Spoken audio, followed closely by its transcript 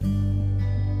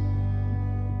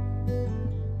The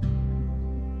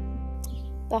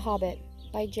Hobbit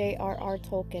by J.R.R.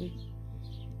 Tolkien.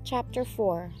 Chapter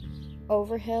 4.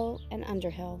 Overhill and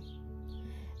Underhill.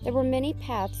 There were many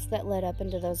paths that led up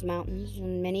into those mountains,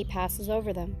 and many passes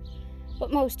over them,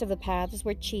 but most of the paths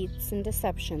were cheats and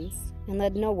deceptions, and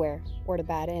led nowhere or to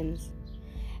bad ends.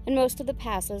 And most of the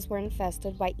passes were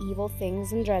infested by evil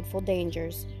things and dreadful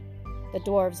dangers. The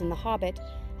dwarves and the Hobbit,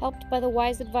 helped by the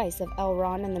wise advice of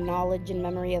Elrond and the knowledge and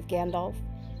memory of Gandalf,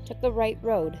 took the right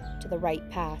road to the right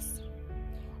pass.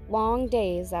 Long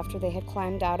days after they had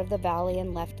climbed out of the valley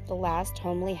and left the last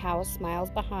homely house miles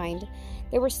behind,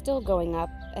 they were still going up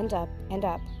and up and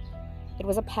up. It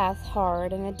was a path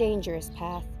hard and a dangerous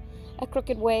path, a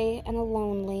crooked way and a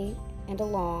lonely and a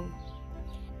long.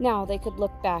 Now they could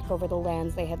look back over the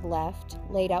lands they had left,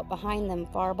 laid out behind them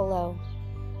far below.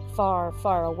 Far,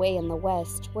 far away in the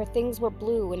west, where things were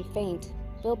blue and faint,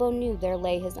 Bilbo knew there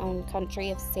lay his own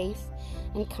country of safe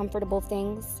and comfortable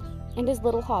things, and his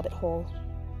little hobbit hole.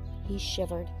 He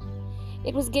shivered.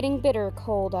 It was getting bitter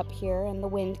cold up here, and the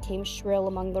wind came shrill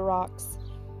among the rocks.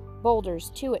 Boulders,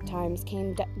 too, at times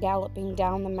came galloping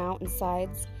down the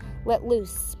mountainsides, let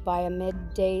loose by a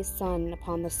midday sun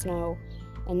upon the snow,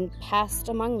 and passed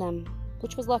among them,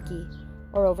 which was lucky,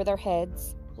 or over their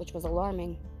heads, which was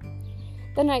alarming.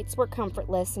 The nights were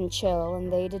comfortless and chill,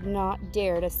 and they did not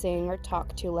dare to sing or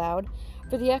talk too loud,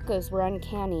 for the echoes were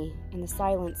uncanny, and the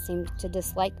silence seemed to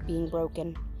dislike being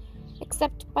broken,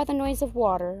 except by the noise of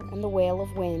water and the wail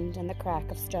of wind and the crack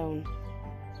of stone.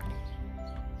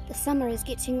 "The summer is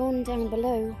getting on down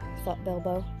below," thought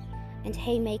Bilbo, "and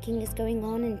haymaking is going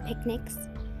on and picnics.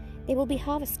 They will be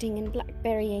harvesting and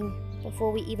blackberrying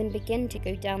before we even begin to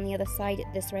go down the other side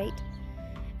at this rate."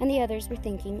 And the others were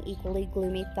thinking equally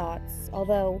gloomy thoughts,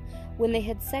 although, when they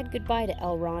had said goodbye to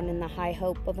Elrond in the high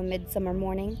hope of a midsummer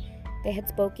morning, they had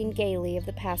spoken gaily of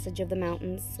the passage of the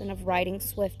mountains and of riding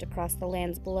swift across the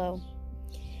lands below.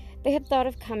 They had thought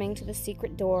of coming to the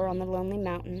secret door on the lonely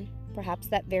mountain, perhaps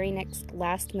that very next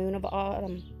last moon of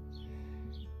autumn.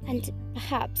 "And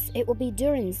perhaps it will be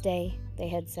Durin's Day," they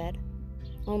had said.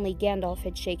 Only Gandalf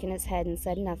had shaken his head and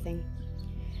said nothing.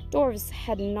 Dwarves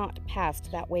had not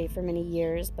passed that way for many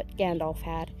years, but Gandalf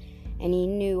had, and he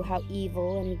knew how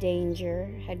evil and danger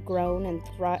had grown and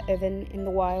thriven in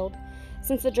the wild,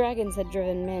 since the dragons had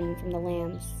driven men from the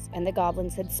lands, and the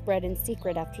goblins had spread in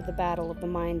secret after the battle of the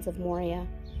mines of Moria.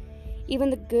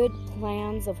 Even the good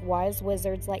plans of wise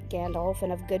wizards like Gandalf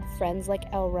and of good friends like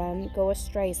Elrond go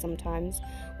astray sometimes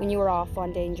when you are off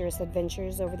on dangerous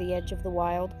adventures over the edge of the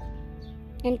wild,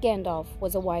 and Gandalf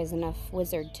was a wise enough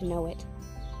wizard to know it.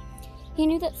 He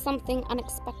knew that something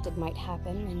unexpected might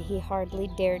happen, and he hardly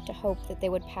dared to hope that they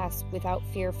would pass without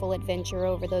fearful adventure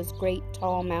over those great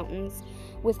tall mountains,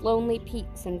 with lonely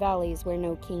peaks and valleys where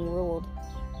no king ruled.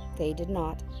 They did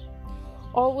not.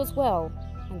 All was well,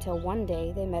 until one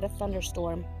day they met a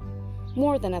thunderstorm.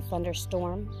 More than a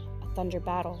thunderstorm, a thunder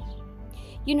battle.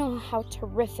 You know how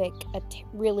terrific a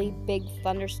really big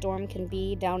thunderstorm can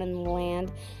be down in the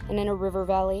land and in a river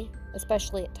valley,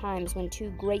 especially at times when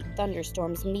two great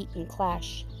thunderstorms meet and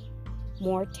clash.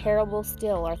 More terrible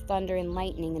still are thunder and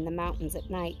lightning in the mountains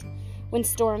at night, when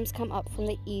storms come up from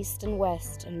the east and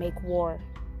west and make war.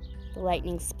 The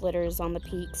lightning splitters on the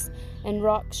peaks, and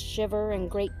rocks shiver,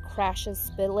 and great crashes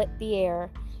split the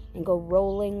air, and go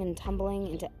rolling and tumbling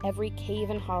into every cave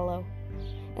and hollow,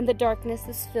 and the darkness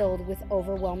is filled with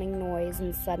overwhelming noise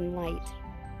and sudden light.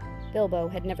 Bilbo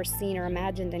had never seen or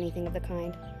imagined anything of the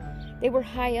kind. They were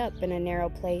high up in a narrow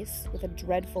place, with a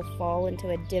dreadful fall into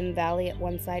a dim valley at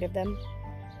one side of them.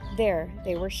 There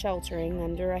they were sheltering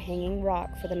under a hanging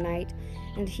rock for the night,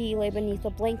 and he lay beneath a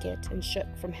blanket and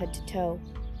shook from head to toe.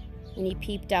 When he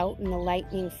peeped out in the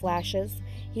lightning flashes,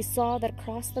 he saw that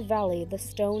across the valley the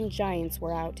stone giants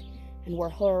were out, and were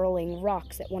hurling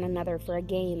rocks at one another for a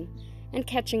game, and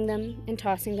catching them and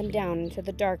tossing them down into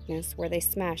the darkness, where they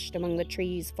smashed among the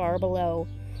trees far below,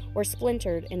 or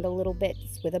splintered into little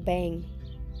bits with a bang.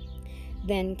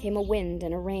 Then came a wind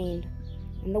and a rain,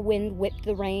 and the wind whipped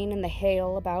the rain and the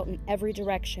hail about in every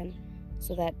direction,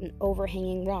 so that an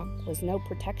overhanging rock was no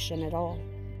protection at all.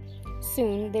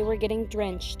 Soon they were getting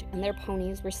drenched, and their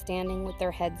ponies were standing with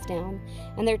their heads down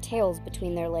and their tails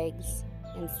between their legs,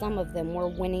 and some of them were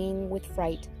whinnying with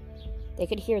fright. They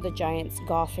could hear the giants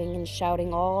gawping and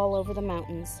shouting all over the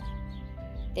mountains.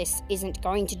 "This isn't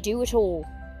going to do at all,"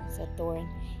 said Thorin.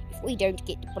 "If we don't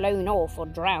get blown off or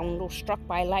drowned or struck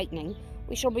by lightning,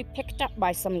 we shall be picked up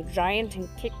by some giant and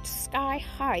kicked sky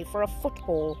high for a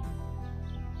football."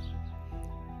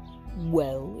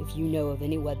 "Well, if you know of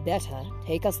anywhere better,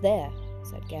 take us there,"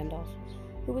 said Gandalf,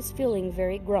 who was feeling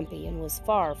very grumpy and was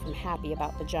far from happy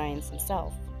about the giants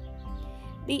himself.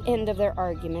 The end of their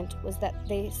argument was that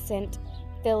they sent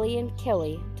Philly and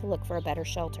Killy to look for a better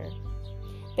shelter.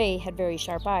 They had very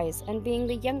sharp eyes, and being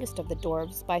the youngest of the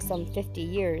dwarves by some 50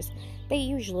 years, they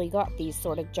usually got these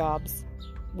sort of jobs,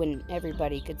 when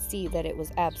everybody could see that it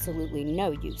was absolutely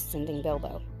no use sending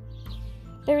Bilbo.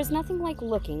 There is nothing like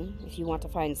looking if you want to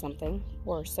find something,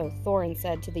 or so Thorin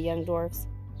said to the young dwarves.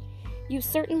 You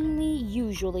certainly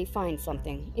usually find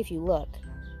something if you look,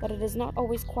 but it is not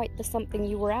always quite the something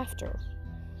you were after.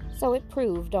 So it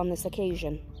proved on this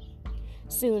occasion.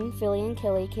 Soon Philly and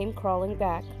Killy came crawling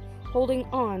back, holding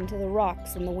on to the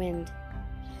rocks in the wind.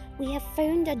 "We have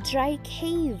found a dry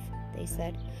cave," they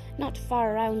said, "not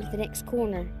far around the next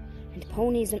corner, and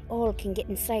ponies and all can get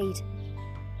inside."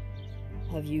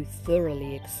 "Have you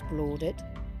thoroughly explored it?"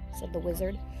 said the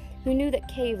wizard, who knew that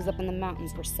caves up in the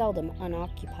mountains were seldom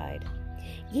unoccupied.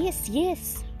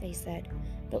 Yes, they said,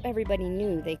 though everybody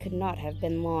knew they could not have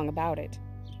been long about it.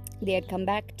 They had come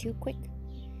back too quick.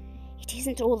 "It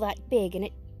isn't all that big, and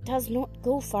it does not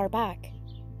go far back."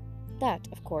 That,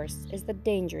 of course, is the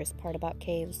dangerous part about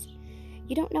caves.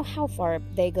 You don't know how far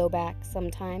they go back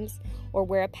sometimes, or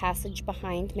where a passage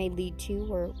behind may lead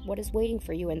to, or what is waiting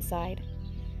for you inside.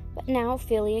 But now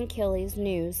Philly and Killy's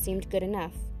news seemed good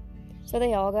enough, so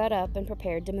they all got up and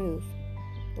prepared to move.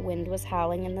 The wind was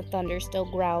howling and the thunder still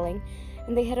growling,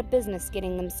 and they had a business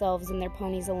getting themselves and their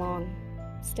ponies along.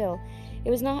 Still, it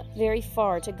was not very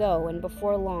far to go, and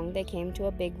before long they came to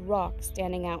a big rock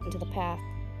standing out into the path.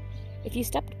 If you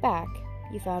stepped back,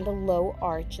 you found a low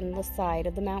arch in the side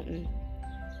of the mountain.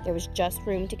 There was just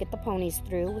room to get the ponies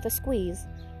through with a squeeze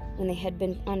when they had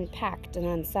been unpacked and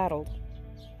unsaddled.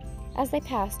 As they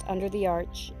passed under the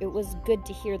arch, it was good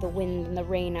to hear the wind and the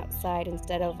rain outside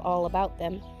instead of all about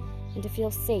them, and to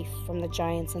feel safe from the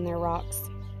giants and their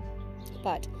rocks.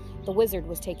 But the wizard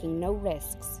was taking no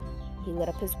risks. He lit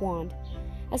up his wand,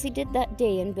 as he did that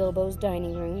day in Bilbo's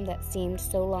dining room that seemed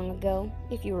so long ago,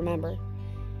 if you remember,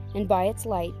 and by its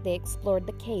light they explored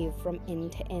the cave from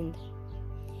end to end.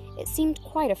 It seemed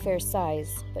quite a fair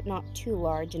size, but not too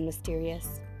large and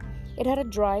mysterious. It had a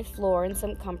dry floor and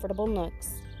some comfortable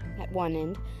nooks. At one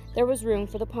end, there was room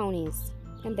for the ponies,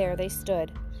 and there they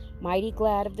stood, mighty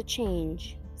glad of the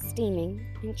change, steaming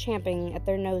and champing at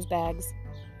their nose-bags.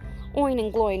 Oin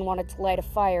and Gloin wanted to light a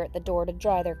fire at the door to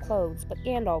dry their clothes, but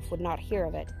Gandalf would not hear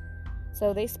of it.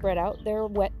 So they spread out their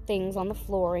wet things on the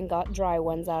floor and got dry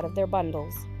ones out of their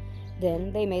bundles.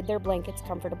 Then they made their blankets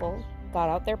comfortable, got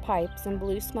out their pipes and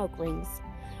blew smoke rings,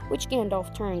 which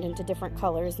Gandalf turned into different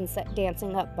colors and set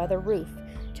dancing up by the roof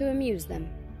to amuse them.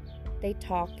 They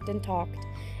talked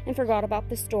and forgot about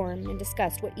the storm and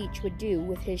discussed what each would do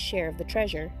with his share of the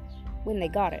treasure, when they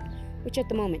got it, which at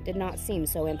the moment did not seem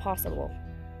so impossible.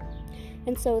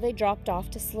 And so they dropped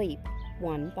off to sleep,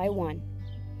 one by one.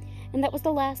 And that was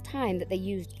the last time that they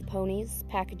used the ponies,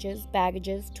 packages,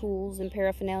 baggages, tools, and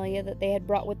paraphernalia that they had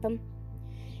brought with them.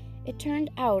 It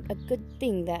turned out a good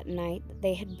thing that night that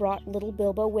they had brought little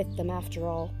Bilbo with them after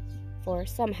all, for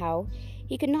somehow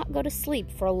he could not go to sleep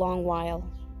for a long while,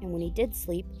 and when he did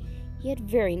sleep, he had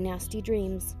very nasty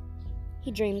dreams.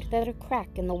 He dreamed that a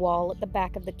crack in the wall at the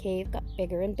back of the cave got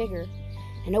bigger and bigger,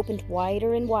 and opened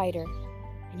wider and wider,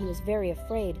 and he was very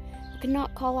afraid, but could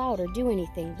not call out or do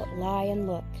anything but lie and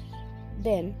look.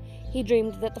 Then he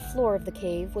dreamed that the floor of the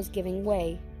cave was giving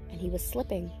way, and he was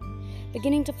slipping,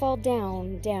 beginning to fall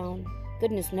down,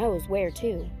 goodness knows where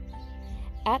to.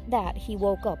 At that he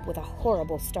woke up with a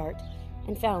horrible start,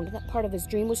 and found that part of his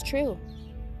dream was true.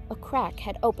 A crack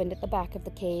had opened at the back of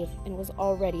the cave, and was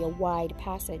already a wide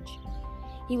passage.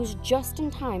 He was just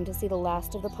in time to see the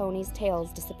last of the ponies'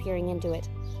 tails disappearing into it.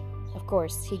 Of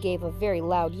course, he gave a very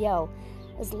loud yell,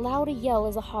 as loud a yell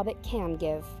as a hobbit can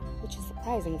give, which is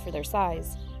surprising for their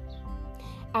size.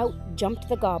 Out jumped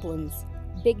the goblins.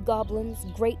 Big goblins,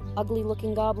 great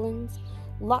ugly-looking goblins,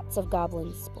 lots of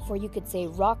goblins, before you could say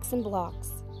rocks and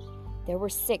blocks. There were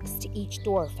 6 to each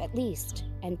dwarf, at least,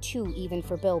 and 2 even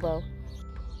for Bilbo,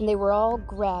 and they were all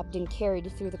grabbed and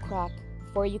carried through the crack,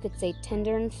 before you could say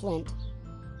tinder and flint,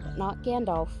 but not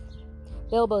Gandalf.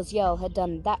 Bilbo's yell had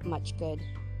done that much good.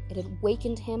 It had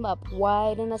wakened him up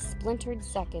wide in a splintered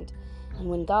second, and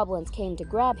when goblins came to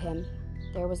grab him,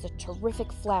 there was a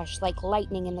terrific flash like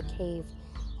lightning in the cave,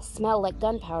 a smell like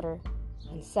gunpowder,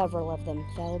 and several of them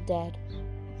fell dead.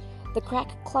 The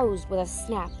crack closed with a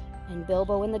snap, and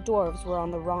Bilbo and the dwarves were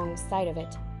on the wrong side of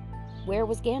it. Where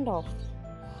was Gandalf?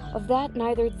 Of that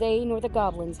neither they nor the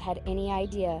goblins had any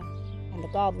idea, and the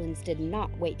goblins did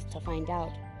not wait to find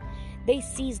out. They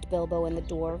seized Bilbo and the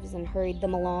dwarves and hurried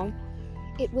them along.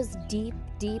 It was deep,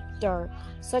 deep dark,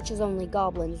 such as only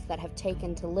goblins that have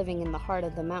taken to living in the heart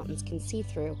of the mountains can see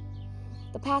through.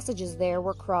 The passages there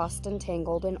were crossed and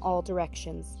tangled in all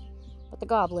directions, but the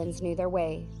goblins knew their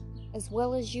way, as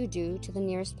well as you do to the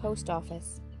nearest post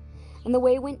office, and the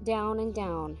way went down,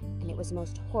 and it was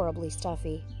most horribly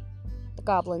stuffy. The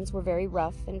goblins were very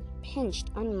rough and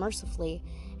pinched unmercifully,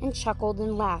 and chuckled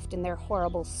and laughed in their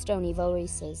horrible stony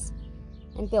voices,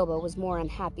 and Bilbo was more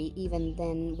unhappy even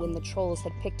than when the trolls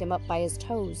had picked him up by his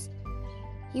toes.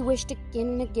 He wished again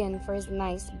and again for his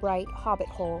nice, bright hobbit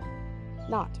hole,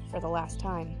 not for the last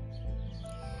time.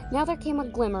 Now there came a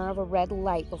glimmer of a red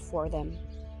light before them.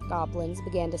 Goblins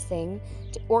began to sing,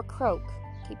 or croak,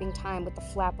 keeping time with the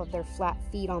flap of their flat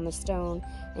feet on the stone,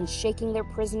 and shaking their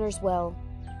prisoners well.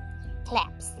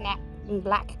 Clap, snap, and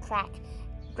black crack,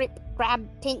 grip, grab,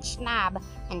 pinch, nab,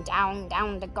 and down,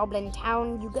 down to Goblin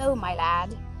Town you go, my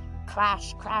lad.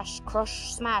 Clash, crash,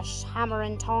 crush, smash, hammer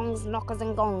and tongs, knockers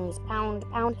and gongs, pound,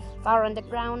 pound, far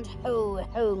underground, ho,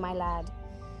 ho, my lad.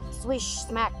 Swish,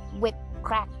 smack, whip,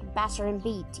 crack, batter and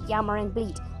beat, yammer and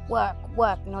bleat, work,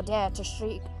 work, nor dare to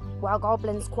shriek, while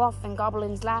goblins quaff and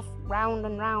goblins laugh, round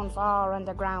and round, far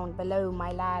underground, below,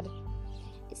 my lad.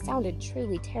 It sounded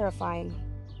truly terrifying.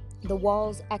 The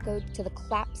walls echoed to the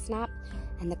clap, snap,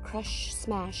 and the crush,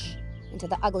 smash, and to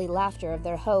the ugly laughter of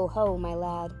their ho, ho, my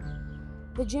lad.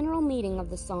 The general meaning of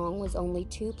the song was only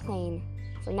too plain,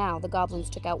 for now the goblins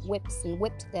took out whips and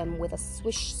whipped them with a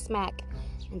swish smack,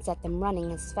 and set them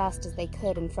running as fast as they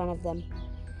could in front of them.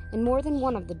 And more than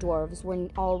one of the dwarves were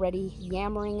already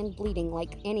yammering and bleating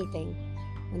like anything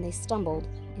when they stumbled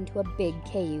into a big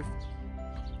cave.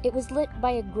 It was lit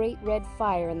by a great red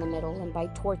fire in the middle and by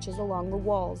torches along the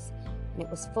walls, and it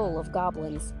was full of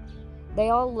goblins. They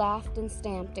all laughed and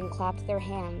stamped and clapped their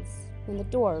hands, when the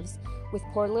dwarves, with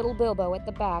poor little Bilbo at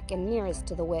the back and nearest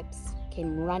to the whips,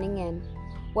 came running in,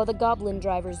 while the goblin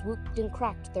drivers whooped and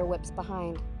cracked their whips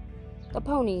behind. The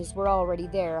ponies were already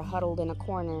there, huddled in a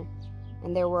corner,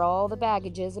 and there were all the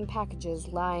baggages and packages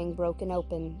lying broken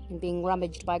open and being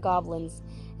rummaged by goblins,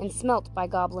 and smelt by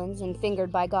goblins, and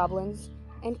fingered by goblins,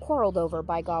 and quarreled over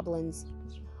by goblins.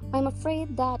 I'm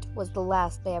afraid that was the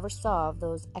last they ever saw of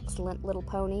those excellent little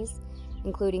ponies,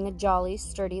 including a jolly,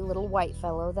 sturdy little white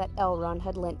fellow that Elrond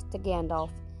had lent to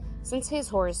Gandalf, since his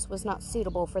horse was not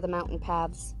suitable for the mountain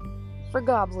paths. For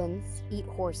goblins eat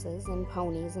horses and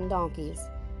ponies and donkeys,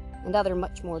 and other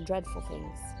much more dreadful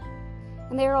things,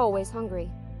 and they are always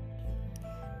hungry.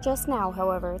 Just now,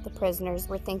 however, the prisoners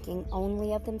were thinking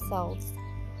only of themselves.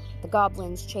 The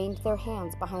goblins chained their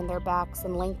hands behind their backs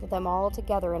and linked them all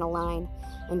together in a line,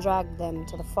 and dragged them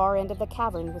to the far end of the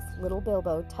cavern with little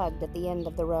Bilbo tugged at the end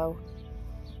of the row.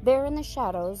 There in the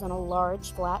shadows, on a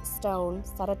large flat stone,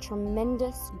 sat a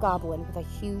tremendous goblin with a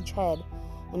huge head,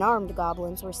 and armed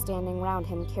goblins were standing round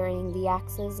him carrying the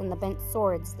axes and the bent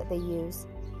swords that they use.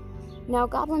 Now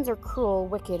goblins are cruel,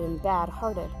 wicked, and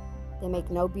bad-hearted. They make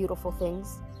no beautiful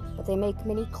things, but they make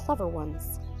many clever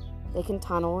ones. They can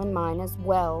tunnel and mine as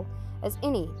well as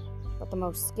any but the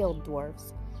most skilled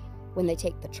dwarves, when they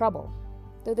take the trouble,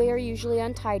 though they are usually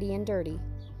untidy and dirty.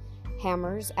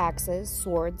 Hammers, axes,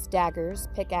 swords, daggers,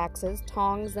 pickaxes,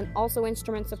 tongs, and also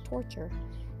instruments of torture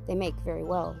they make very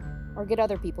well, or get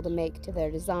other people to make to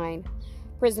their design,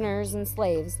 prisoners and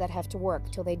slaves that have to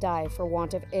work till they die for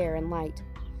want of air and light.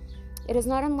 It is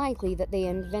not unlikely that they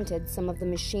invented some of the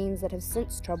machines that have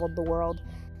since troubled the world,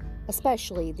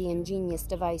 especially the ingenious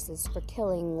devices for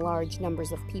killing large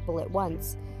numbers of people at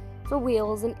once, for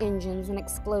wheels and engines and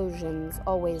explosions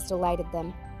always delighted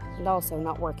them, and also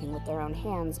not working with their own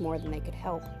hands more than they could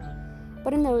help.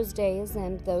 But in those days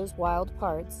and those wild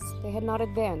parts, they had not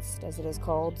advanced, as it is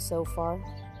called, so far.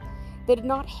 They did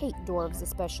not hate dwarves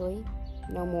especially,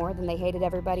 no more than they hated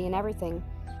everybody and everything,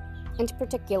 and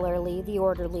particularly the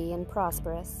orderly and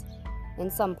prosperous. In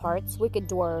some parts, wicked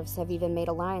dwarves have even made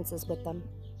alliances with them.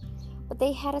 But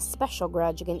they had a special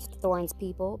grudge against Thorin's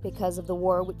people because of the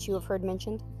war which you have heard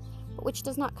mentioned, but which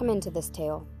does not come into this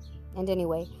tale. And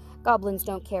anyway, goblins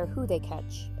don't care who they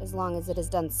catch, as long as it is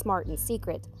done smart and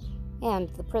secret, and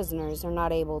the prisoners are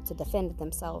not able to defend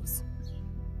themselves.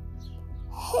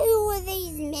 Who are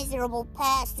these miserable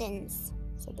persons?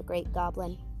 Said the great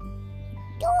goblin.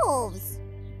 Dwarves!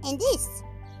 And this?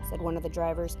 Said one of the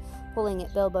drivers, pulling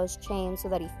at Bilbo's chain so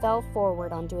that he fell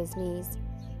forward onto his knees.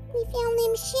 We found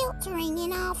them sheltering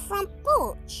in our front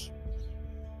porch.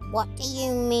 What do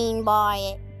you mean by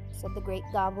it? Said the great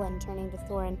goblin, turning to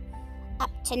Thorin.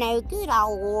 Up to no good,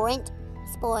 I'll warrant.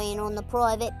 Spying on the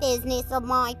private business of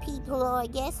my people, I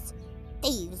guess.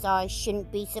 Thieves, I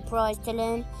shouldn't be surprised to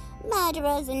learn.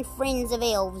 Murderers and friends of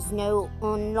elves, no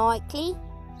unlikely.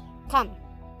 Come,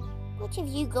 what have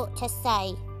you got to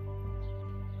say?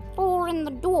 Thorin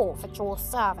the dwarf at your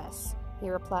service, he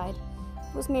replied.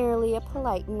 was merely a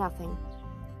polite nothing.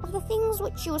 Of the things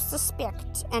which you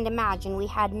suspect and imagine we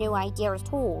had no idea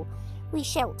at all. We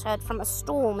sheltered from a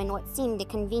storm in what seemed a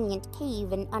convenient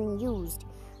cave and unused.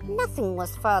 Nothing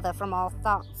was further from our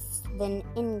thoughts than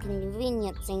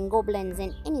inconveniencing goblins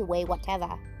in any way whatever.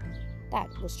 That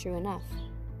was true enough.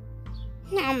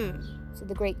 Said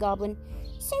the great goblin.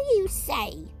 So you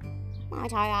say.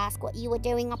 Might I ask what you were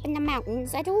doing up in the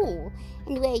mountains at all,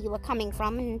 and where you were coming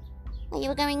from, and where you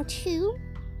were going to?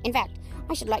 In fact,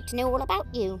 I should like to know all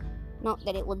about you. Not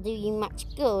that it will do you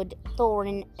much good,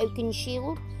 Thorin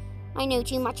Oakenshield. I know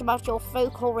too much about your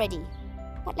folk already.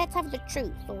 But let's have the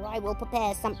truth, or I will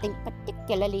prepare something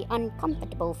particularly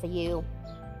uncomfortable for you.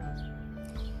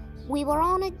 We were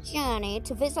on a journey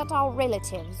to visit our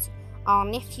relatives, our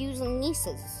nephews and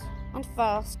nieces, and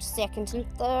first, second, and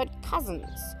third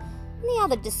cousins, and the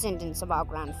other descendants of our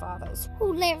grandfathers,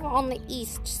 who live on the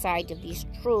east side of these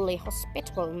truly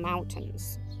hospitable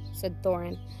mountains, said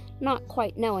Thorin, not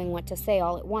quite knowing what to say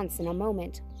all at once in a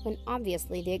moment, when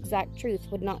obviously the exact truth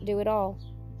would not do at all.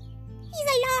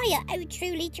 He's a liar, oh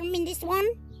truly tremendous one,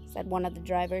 said one of the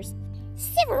drivers.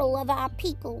 Several of our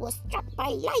people were struck by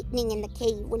lightning in the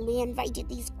cave when we invited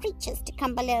these creatures to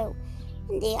come below,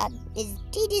 and they are as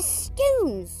dead as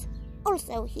stones.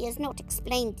 Also, he has not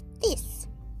explained this.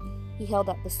 He held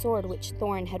up the sword which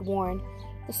Thorin had worn,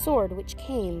 the sword which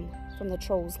came from the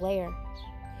troll's lair.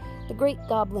 The great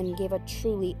goblin gave a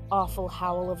truly awful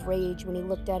howl of rage when he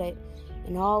looked at it,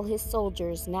 and all his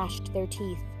soldiers gnashed their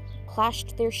teeth,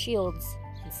 clashed their shields,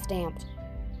 and stamped.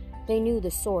 They knew the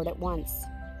sword at once.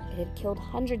 It had killed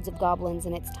hundreds of goblins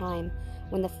in its time,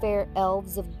 when the fair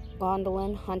elves of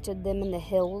Gondolin hunted them in the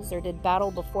hills or did battle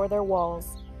before their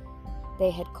walls.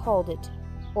 They had called it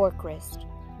Orcrist,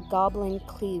 Goblin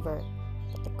Cleaver,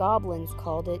 but the goblins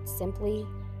called it simply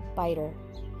Biter.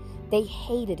 They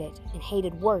hated it, and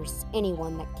hated worse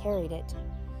anyone that carried it.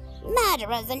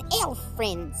 Murderers and elf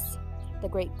friends, the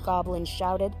great goblin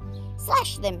shouted.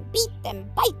 Slash them, beat them,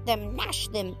 bite them, gnash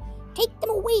them. Take them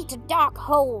away to dark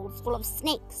holes full of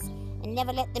snakes, and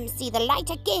never let them see the light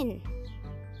again.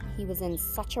 He was in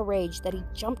such a rage that he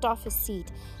jumped off his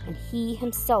seat, and he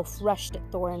himself rushed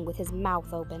at Thorin with his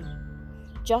mouth open.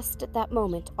 Just at that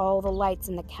moment, all the lights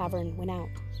in the cavern went out,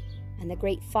 and the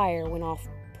great fire went off,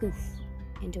 poof,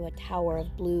 into a tower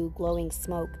of blue glowing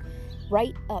smoke,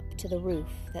 right up to the roof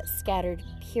that scattered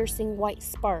piercing white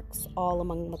sparks all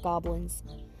among the goblins.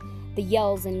 The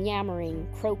yells and yammering,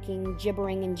 croaking,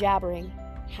 gibbering and jabbering,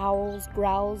 howls,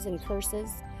 growls and curses,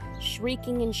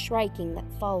 shrieking and shrieking that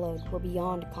followed were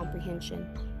beyond comprehension.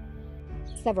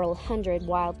 Several hundred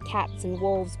wild cats and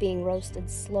wolves being roasted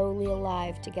slowly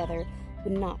alive together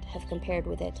would not have compared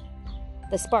with it.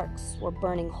 The sparks were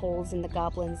burning holes in the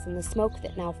goblins, and the smoke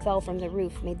that now fell from the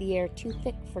roof made the air too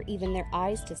thick for even their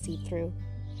eyes to see through.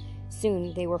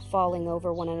 Soon they were falling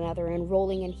over one another and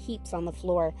rolling in heaps on the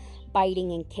floor,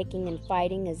 biting and kicking and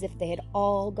fighting as if they had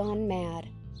all gone mad.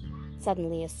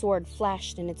 Suddenly a sword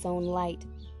flashed in its own light.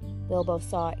 Bilbo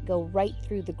saw it go right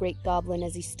through the great goblin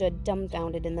as he stood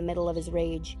dumbfounded in the middle of his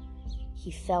rage.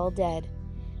 He fell dead,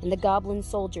 and the goblin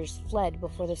soldiers fled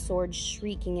before the sword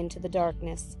shrieking into the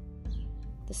darkness.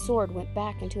 The sword went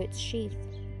back into its sheath.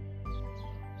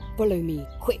 "Follow me,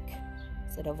 quick,"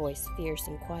 said a voice fierce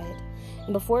and quiet,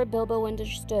 and before Bilbo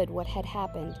understood what had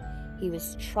happened, he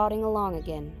was trotting along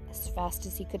again, as fast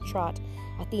as he could trot,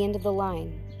 at the end of the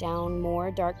line, down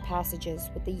more dark passages,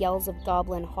 with the yells of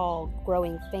Goblin Hall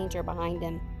growing fainter behind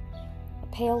him. A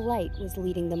pale light was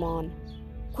leading them on.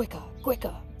 "Quicker,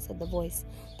 quicker," said the voice.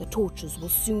 "The torches will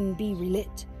soon be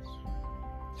relit."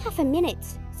 "Half a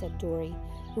minute," said Dori,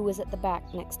 who was at the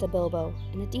back next to Bilbo,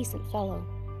 and a decent fellow.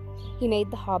 He made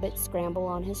the hobbit scramble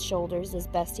on his shoulders as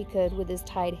best he could with his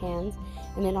tied hands,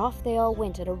 and then off they all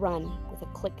went at a run, with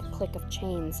a click-click of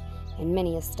chains, and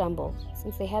many a stumble,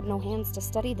 since they had no hands to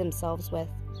steady themselves with.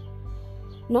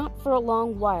 Not for a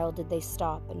long while did they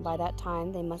stop, and by that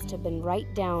time they must have been right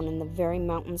down in the very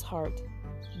mountain's heart.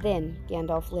 Then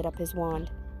Gandalf lit up his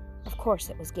wand. Of course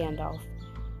it was Gandalf,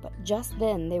 but just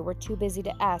then they were too busy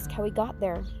to ask how he got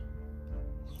there.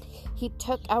 He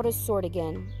took out his sword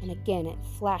again, and again it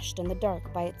flashed in the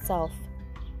dark by itself.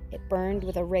 It burned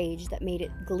with a rage that made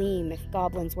it gleam if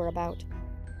goblins were about.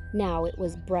 Now it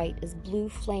was bright as blue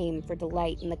flame for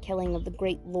delight in the killing of the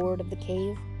great lord of the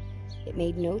cave. It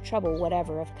made no trouble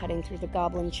whatever of cutting through the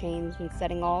goblin chains and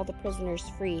setting all the prisoners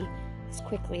free as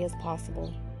quickly as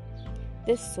possible.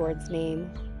 This sword's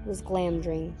name was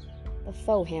Glamdring, the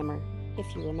foe hammer,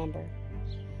 if you remember.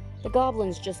 The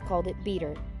goblins just called it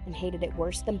Beater, and hated it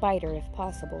worse than Biter if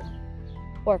possible.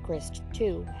 Orcrist,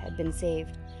 too, had been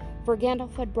saved, for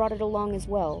Gandalf had brought it along as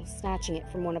well, snatching it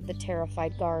from one of the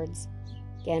terrified guards.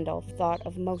 Gandalf thought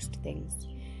of most things,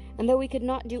 and though he could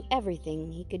not do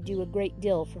everything, he could do a great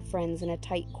deal for friends in a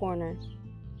tight corner.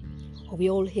 "Are we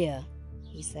all here?"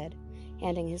 he said,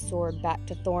 handing his sword back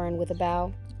to Thorin with a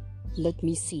bow. "Let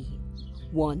me see.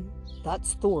 1,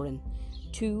 that's Thorin.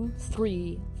 2,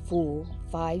 3, 4,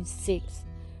 5, 6,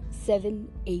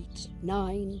 7, 8,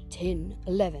 9, 10,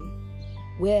 11.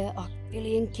 Where are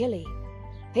Billy and Killy?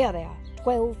 Here they are,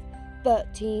 12,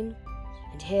 13,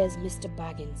 and here's Mr.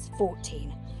 Baggins,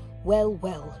 14. Well,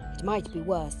 it might be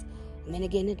worse, and then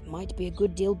again it might be a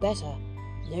good deal better.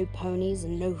 No ponies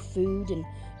and no food, and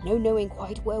no knowing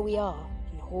quite where we are,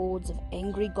 and hordes of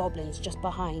angry goblins just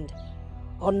behind.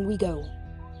 On we go."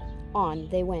 On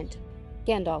they went.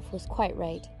 Gandalf was quite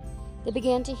right. They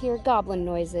began to hear goblin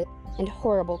noises and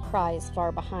horrible cries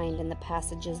far behind in the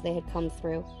passages they had come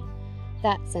through.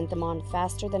 That sent them on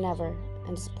faster than ever,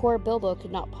 and as poor Bilbo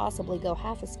could not possibly go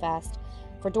half as fast,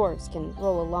 for dwarves can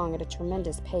roll along at a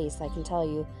tremendous pace, I can tell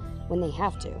you, when they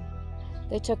have to.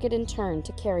 They took it in turn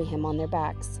to carry him on their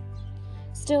backs.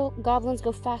 Still, goblins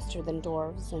go faster than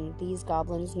dwarves, and these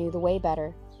goblins knew the way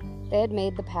better. They had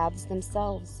made the paths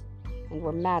themselves, and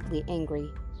were madly angry.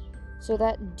 So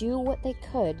that, do what they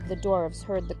could, the dwarves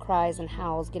heard the cries and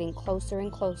howls getting closer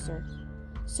and closer.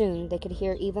 Soon they could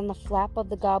hear even the flap of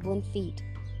the goblin feet,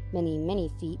 many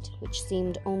feet, which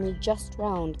seemed only just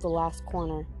round the last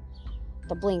corner.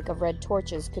 The blink of red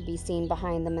torches could be seen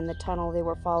behind them in the tunnel they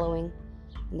were following,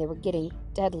 and they were getting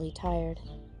deadly tired.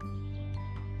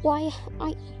 Why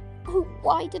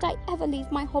did I ever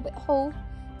leave my hobbit hole?"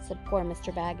 said poor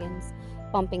Mr. Baggins,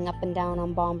 bumping up and down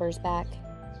on Bomber's back.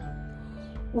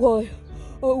 Why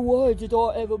did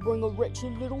I ever bring a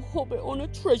wretched little hobbit on a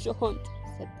treasure hunt?"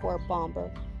 said poor Bomber,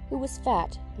 who was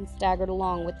fat and staggered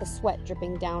along with the sweat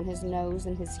dripping down his nose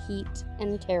in his heat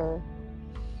and terror.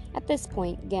 At this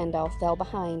point, Gandalf fell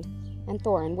behind, and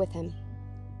Thorin with him.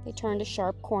 They turned a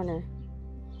sharp corner.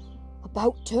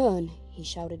 "About turn," he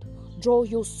shouted. "Draw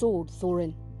your sword,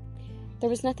 Thorin." There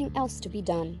was nothing else to be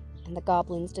done, and the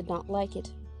goblins did not like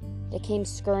it. They came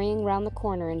scurrying round the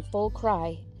corner in full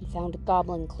cry, and found a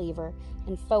goblin cleaver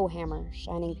and foe hammer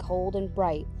shining cold and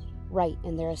bright right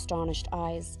in their astonished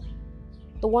eyes.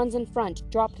 The ones in front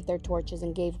dropped their torches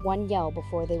and gave one yell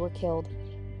before they were killed.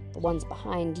 The ones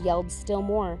behind yelled still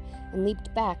more and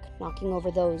leaped back, knocking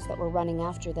over those that were running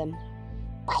after them.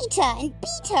 "Bite her and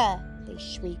beat her!" they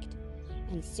shrieked,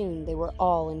 and soon they were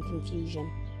all in confusion,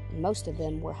 and most of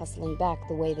them were hustling back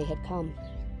the way they had come.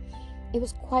 It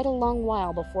was quite a long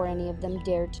while before any of them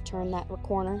dared to turn that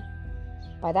corner.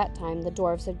 By that time the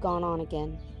dwarves had gone on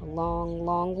again, a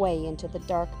long way into the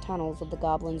dark tunnels of the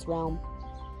goblins' realm.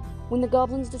 When the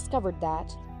goblins discovered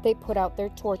that, they put out their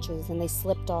torches and they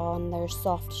slipped on their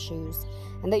soft shoes,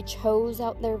 and they chose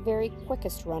out their very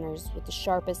quickest runners with the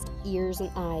sharpest ears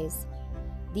and eyes.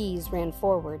 These ran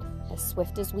forward, as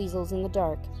swift as weasels in the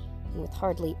dark, and with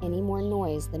hardly any more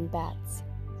noise than bats.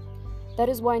 That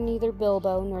is why neither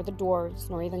Bilbo nor the dwarves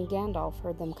nor even Gandalf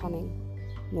heard them coming,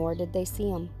 nor did they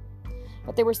see them.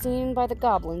 But they were seen by the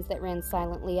goblins that ran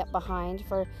silently up behind,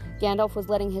 for Gandalf was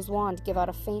letting his wand give out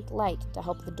a faint light to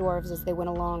help the dwarves as they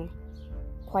went along.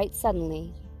 Quite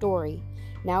suddenly, Dori,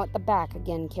 now at the back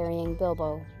again carrying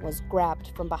Bilbo, was grabbed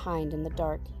from behind in the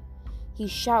dark. He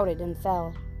shouted and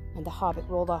fell, and the hobbit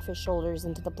rolled off his shoulders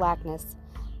into the blackness,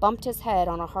 bumped his head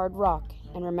on a hard rock,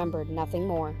 and remembered nothing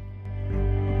more.